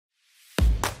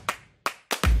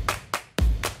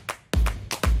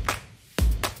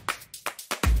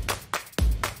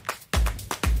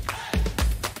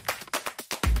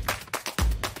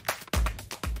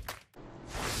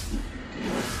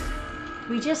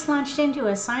just launched into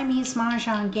a Siamese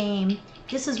Mahjong game.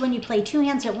 This is when you play 2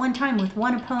 hands at one time with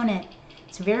one opponent.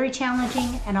 It's very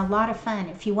challenging and a lot of fun.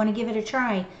 If you want to give it a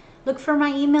try, look for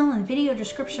my email in the video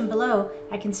description below.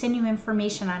 I can send you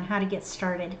information on how to get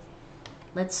started.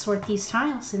 Let's sort these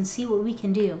tiles and see what we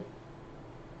can do.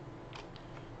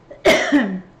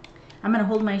 I'm going to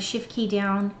hold my shift key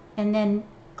down and then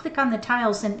click on the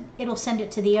tiles and it'll send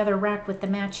it to the other rack with the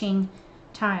matching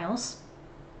tiles.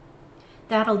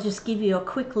 That'll just give you a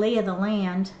quick lay of the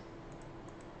land.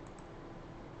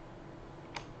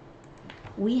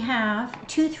 We have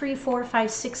 2, 3, 4,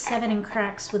 5, 6, 7 in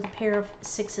cracks with a pair of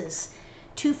 6s.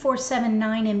 2, 4, 7,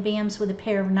 9 in bams with a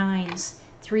pair of 9s.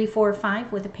 3, 4,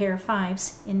 5 with a pair of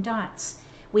 5s in dots.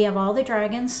 We have all the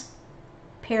dragons,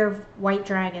 pair of white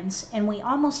dragons, and we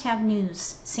almost have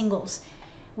news, singles.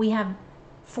 We have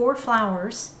 4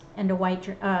 flowers and a white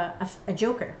a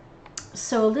joker.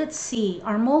 So let's see,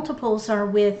 our multiples are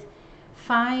with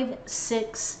 5,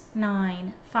 6,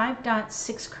 9, 5 dot,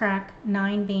 6 crack,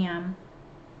 9 bam,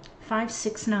 5,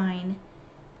 6, 9.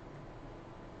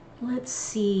 Let's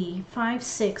see, 5,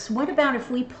 6. What about if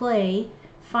we play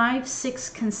 5, 6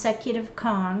 consecutive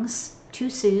kongs, 2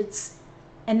 suits,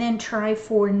 and then try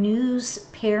for news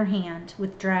pair hand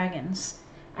with dragons?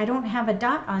 I don't have a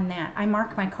dot on that. I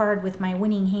mark my card with my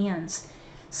winning hands.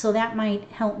 So that might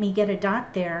help me get a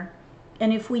dot there.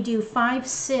 And if we do 5,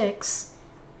 6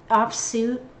 off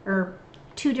suit or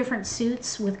 2 different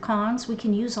suits with kongs, we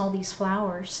can use all these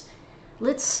flowers.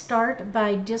 Let's start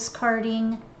by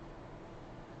discarding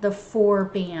the 4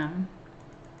 bam.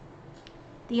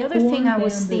 The other thing I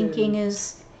was thinking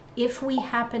is if we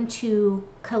happen to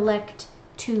collect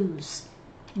 2s,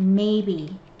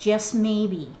 maybe, just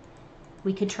maybe,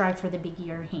 we could try for the big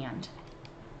ear hand.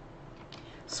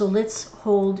 So let's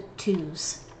hold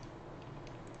 2s.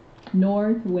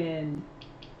 North wind.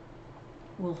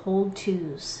 We'll hold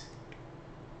 2s.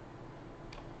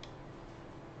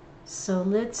 So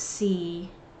let's see.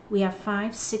 We have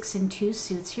 5, 6, and 2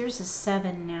 suits. Here's a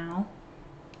 7 now.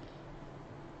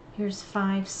 Here's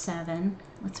 5, 7.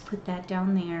 Let's put that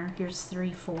down there. Here's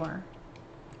 3, 4.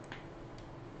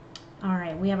 All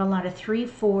right, we have a lot of 3,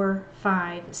 4,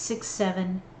 5, 6,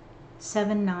 7,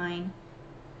 7, 9.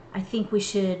 I think we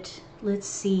should, let's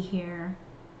see here.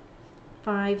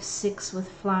 5, 6 with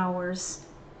flowers,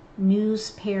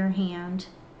 news pair hand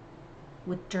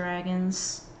with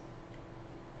dragons.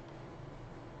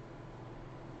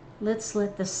 Let's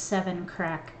let the 7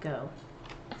 crack go.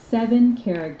 7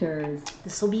 characters.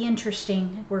 This will be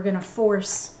interesting. We're going to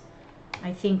force,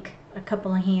 I think, a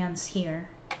couple of hands here.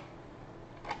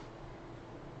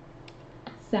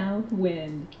 South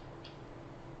wind.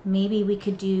 Maybe we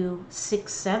could do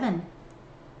 6, 7.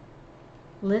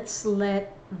 Let's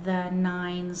let the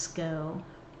 9s go.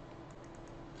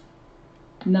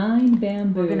 9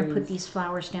 bamboos. We're going to put these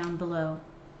flowers down below.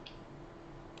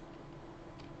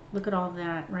 Look at all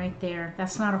that right there.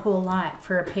 That's not a whole lot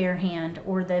for a pair hand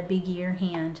or the big ear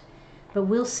hand. But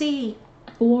we'll see.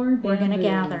 4 bamboos. We're going to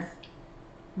gather.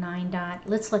 9 dot.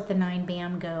 Let's let the 9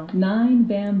 bam go. 9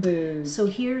 bamboos. So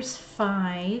here's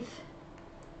 5.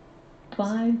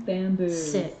 5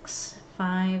 bamboos. 6.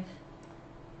 5.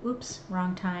 Oops,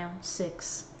 wrong tile.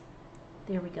 6.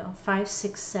 There we go. 5,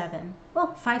 6, 7.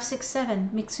 Well, 5, 6, 7.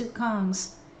 Mixed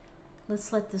kongs.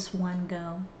 Let's let this 1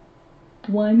 go.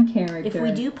 1 character. If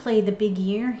we do play the big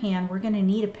ear hand, we're going to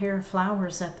need a pair of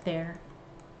flowers up there.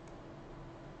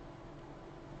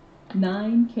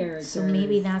 9 characters. So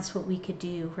maybe that's what we could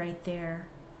do right there.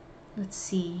 Let's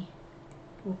see.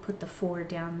 We'll put the 4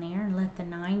 down there and let the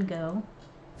 9 go.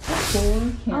 4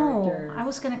 characters. Oh, I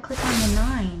was going to click on the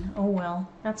 9. Oh well,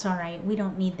 that's all right. We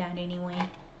don't need that anyway.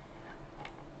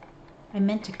 I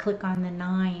meant to click on the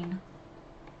 9.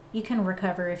 You can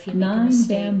recover if you make a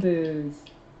mistake. 9 bamboos.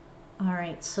 All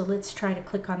right, so let's try to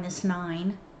click on this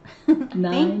 9. 9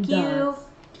 Thank you. dots.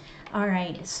 All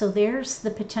right, so there's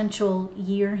the potential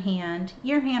ear hand.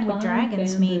 Ear hand with 5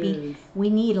 dragons, maybe. bamboos. We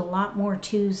need a lot more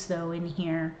 2s, though, in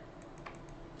here.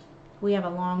 We have a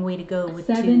long way to go with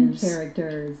 7 2s.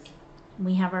 characters.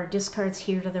 We have our discards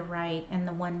here to the right and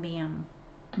the 1 bam.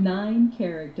 9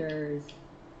 characters.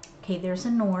 Okay, there's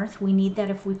a north. We need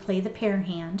that if we play the pair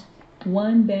hand.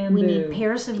 1 bamboo. We need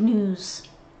pairs of news,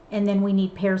 and then we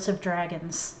need pairs of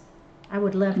dragons. I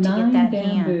would love to 9 get that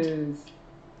hand. bamboos.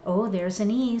 Oh, there's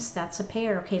an ease. That's a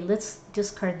pair. Okay, let's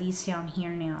discard these down here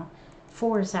now.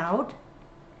 4 is out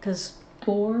because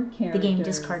 4 characters. the game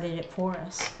discarded it for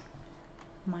us.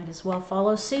 Might as well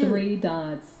follow suit. 3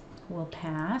 dots. We'll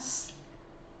pass.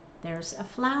 There's a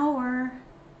flower.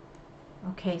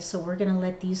 Okay, so we're going to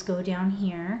let these go down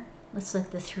here. Let's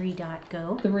let the 3 dot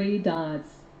go. 3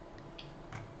 dots.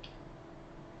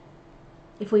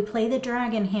 If we play the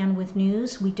dragon hand with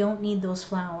news, we don't need those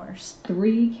flowers.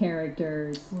 3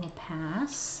 characters. We'll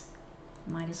pass.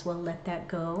 Might as well let that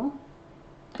go.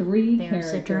 3 There's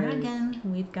characters. a dragon.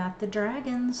 We've got the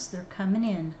dragons. They're coming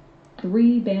in.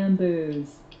 3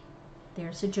 bamboos.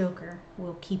 There's a joker.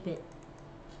 We'll keep it.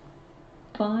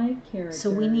 5 characters.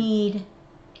 So we need,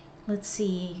 let's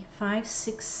see, 5,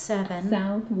 6, 7.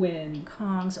 South wind.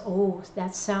 Kongs. Oh,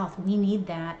 that's south. We need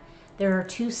that. There are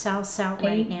 2 souths out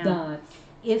right 8 now. dots.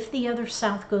 If the other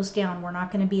south goes down, we're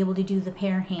not going to be able to do the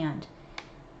pair hand.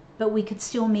 But we could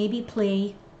still maybe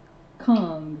play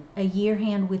Kong. a year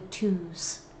hand with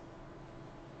 2s.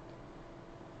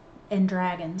 And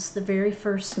dragons, the very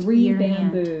first 3 year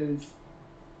hand. bamboos.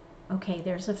 Okay,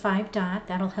 there's a 5 dot.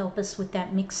 That'll help us with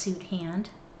that mixed suit hand.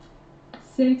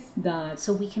 6 dots.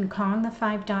 So we can Kong the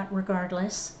 5 dot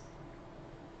regardless.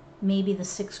 Maybe the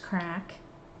 6 crack.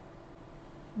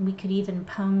 We could even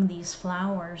pung these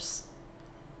flowers.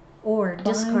 Or 5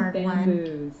 discard one.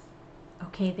 bamboos.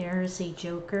 Okay, there's a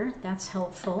joker. That's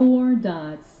helpful. 4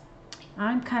 dots.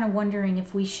 I'm kind of wondering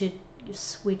if we should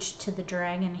switch to the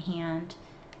dragon hand.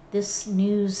 This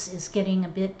news is getting a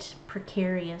bit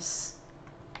precarious.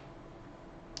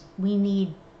 We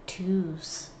need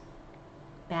 2s.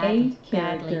 8 badly.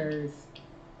 characters.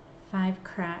 5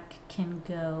 crack can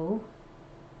go.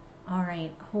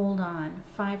 Alright, hold on.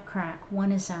 5 crack,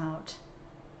 1 is out.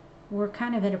 We're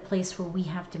kind of at a place where we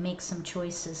have to make some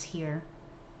choices here.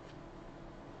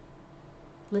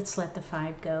 Let's let the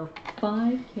 5 go.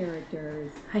 5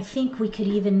 characters. I think we could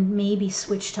even maybe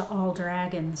switch to all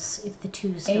dragons if the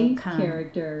 2s don't 8 come.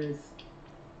 characters.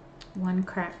 1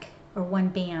 crack or 1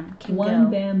 bam can 1 go.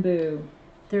 bamboo.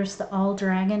 There's the all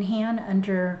dragon hand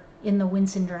under in the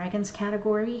Winds and Dragons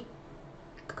category.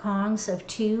 Kongs of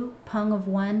 2, pung of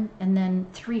 1, and then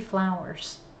 3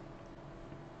 flowers.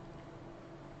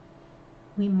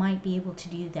 We might be able to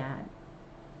do that.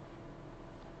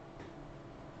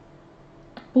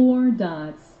 4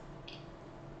 dots.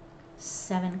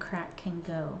 7 crack can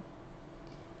go.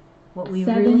 What we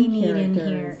 7 really need in characters.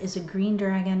 here is a green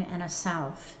dragon and a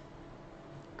south.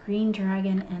 Green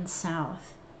dragon and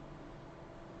south.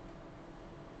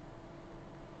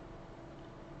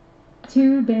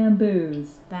 2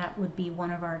 bamboos. That would be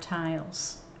one of our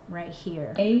tiles right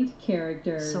here. 8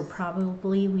 characters. So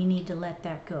probably we need to let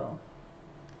that go.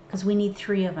 Because we need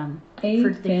 3 of them 8 for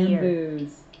the year.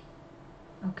 bamboos.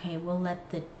 Okay, we'll let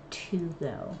the 2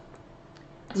 go.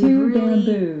 2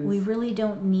 bamboos. We really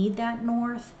don't need that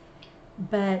north.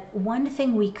 But one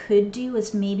thing we could do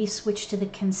is maybe switch to the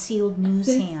concealed news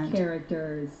 6 hand.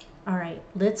 characters. Alright,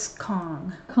 let's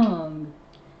Kong. Kong.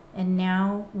 And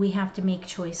now we have to make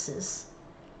choices.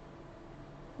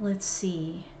 Let's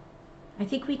see. I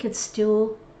think we could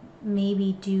still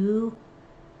maybe do,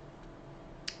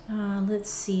 let's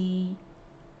see,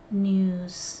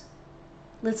 news.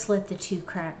 Let's let the 2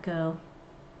 crack go.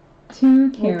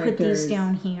 2 characters. We'll put these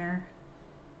down here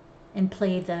and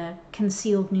play the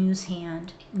concealed news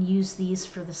hand and use these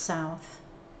for the south.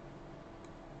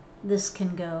 This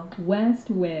can go. West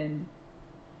wind.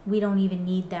 We don't even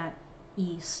need that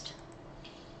east.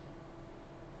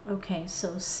 Okay,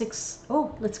 so 6.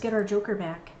 Oh, let's get our joker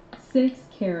back. 6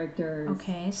 characters.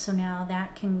 Okay, so now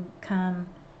that can come,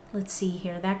 let's see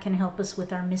here, that can help us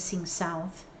with our missing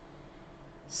south.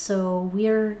 So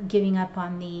we're giving up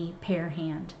on the pair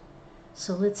hand.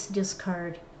 So let's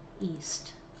discard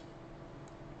east.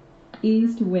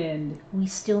 East wind. We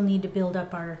still need to build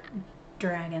up our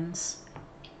dragons.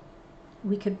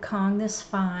 We could Kong this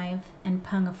 5 and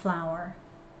pung a flower.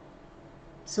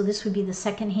 So this would be the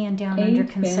second hand down 8 under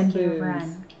consecutive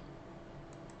bamboos.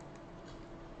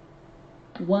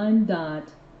 run. 1 dot.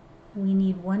 We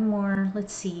need one more,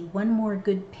 let's see, one more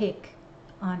good pick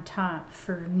on top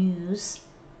for news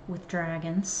with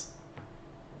dragons.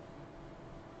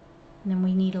 And then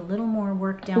we need a little more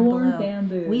work down 4 below.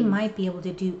 bamboos. We might be able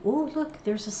to do, oh look,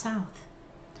 there's a south.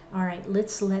 All right,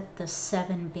 let's let the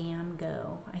 7 bam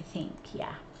go, I think,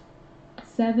 yeah.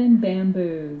 7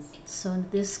 bamboos. So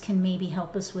this can maybe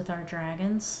help us with our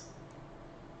dragons.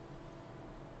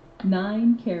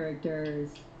 9 characters.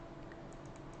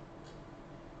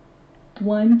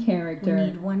 1 We character.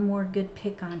 need one more good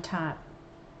pick on top.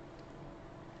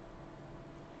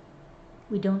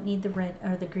 We don't need the red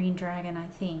or the green dragon, I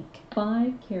think.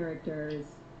 5 characters.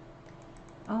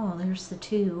 Oh, there's the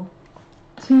 2.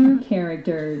 2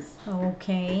 characters.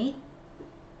 Okay.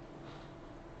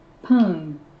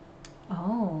 Pung.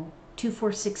 Oh, 2,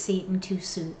 4, 6, 8, and 2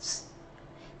 suits.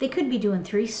 They could be doing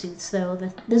 3 suits though.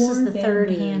 This is 4 the third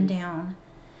bamboos. hand down.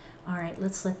 All right,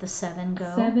 let's let the 7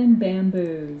 go. 7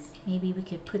 bamboos. Maybe we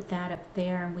could put that up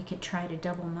there and we could try to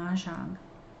double mahjong.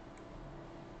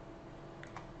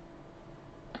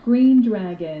 Green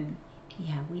dragon.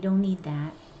 Yeah, we don't need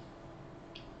that.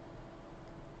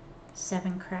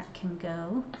 7 crack can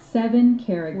go. 7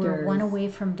 characters. We're 1 away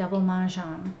from double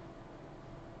mahjong.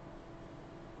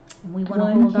 And we want to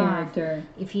 1 hold character.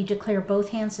 off. If you declare both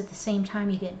hands at the same time,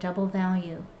 you get double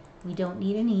value. We don't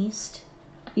need an east.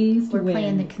 East We're wind.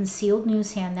 playing the concealed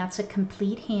news hand. That's a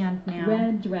complete hand now.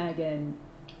 Red dragon.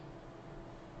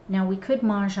 Now we could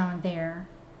mahjong there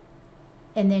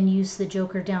and then use the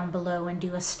joker down below and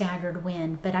do a staggered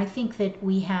win. But I think that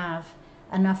we have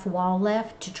enough wall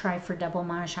left to try for double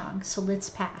mahjong. So let's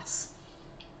pass.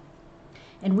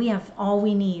 And we have all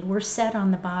we need. We're set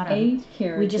on the bottom. 8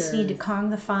 characters. We just need to Kong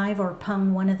the 5 or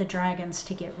pung one of the dragons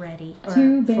to get ready. Or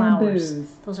 2 flowers.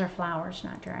 bamboos. Those are flowers,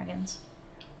 not dragons.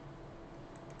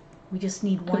 We just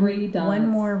need 3 dots. one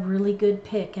more really good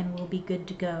pick and we'll be good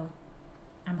to go.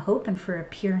 I'm hoping for a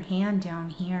pure hand down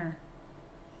here.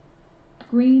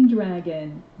 Green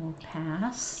dragon. We'll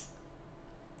pass.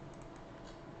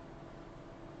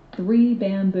 3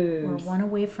 bamboos. We're 1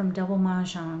 away from double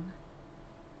mahjong.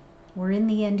 We're in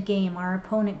the end game. Our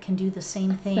opponent can do the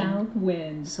same thing. South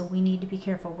wind. So we need to be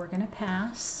careful. We're going to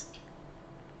pass.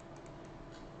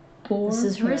 4 This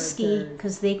is risky characters.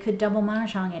 because they could double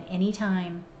mahjong at any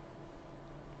time.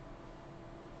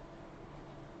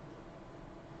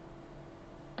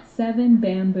 7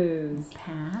 bamboos.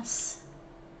 Pass.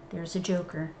 There's a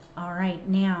joker. All right,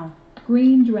 now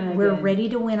Green dragon. we're ready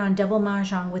to win on double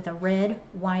mahjong with a red,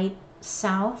 white,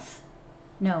 south.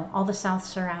 No, all the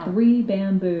souths are out. 3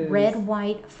 bamboos. Red,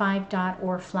 white, 5 dot,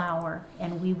 or flower,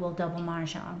 and we will double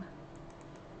mahjong.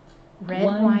 Red,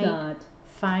 1 white, dot.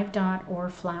 5 dot, or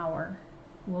flower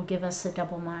will give us a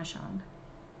double mahjong.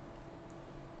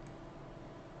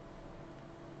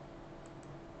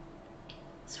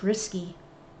 It's risky.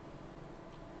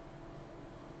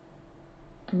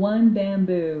 1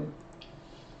 bamboo.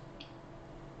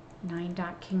 9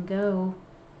 dot can go.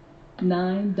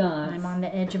 9 dots. I'm on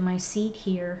the edge of my seat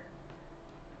here.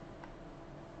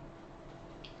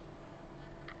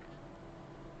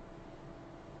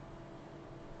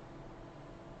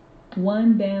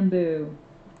 One bamboo.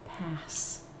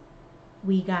 Pass.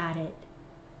 We got it.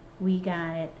 We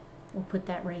got it. We'll put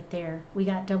that right there. We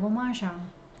got double mahjong.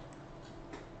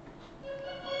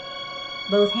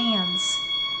 Both hands.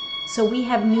 So we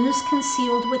have news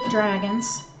concealed with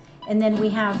dragons, and then we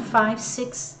have 5,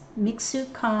 6 mixed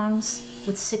suit Kongs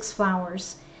with 6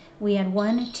 flowers. We had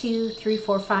 1, 2, 3,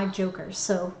 4, 5 jokers,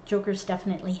 so jokers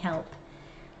definitely help.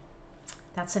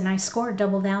 That's a nice score,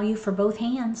 double value for both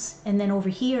hands. And then over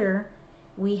here,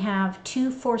 we have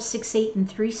 2, 4, 6, 8, and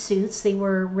 3 suits. They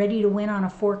were ready to win on a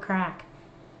 4 crack,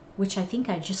 which I think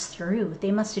I just threw.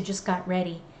 They must have just got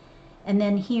ready. And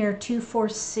then here, 2, 4,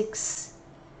 6,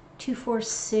 2, 4,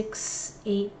 6,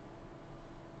 8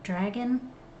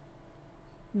 dragon.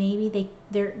 Maybe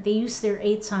they use their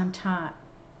 8s on top.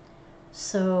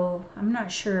 So I'm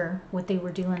not sure what they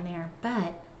were doing there,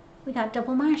 but we got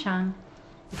double mahjong.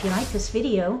 If you like this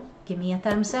video, give me a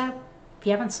thumbs up. If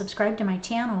you haven't subscribed to my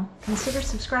channel, consider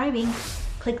subscribing.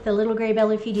 Click the little gray bell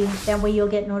if you do. That way you'll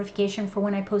get notification for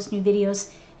when I post new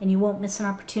videos and you won't miss an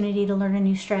opportunity to learn a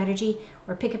new strategy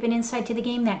or pick up an insight to the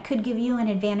game that could give you an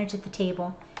advantage at the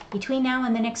table. Between now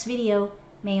and the next video,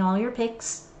 may all your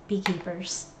picks be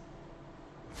keepers.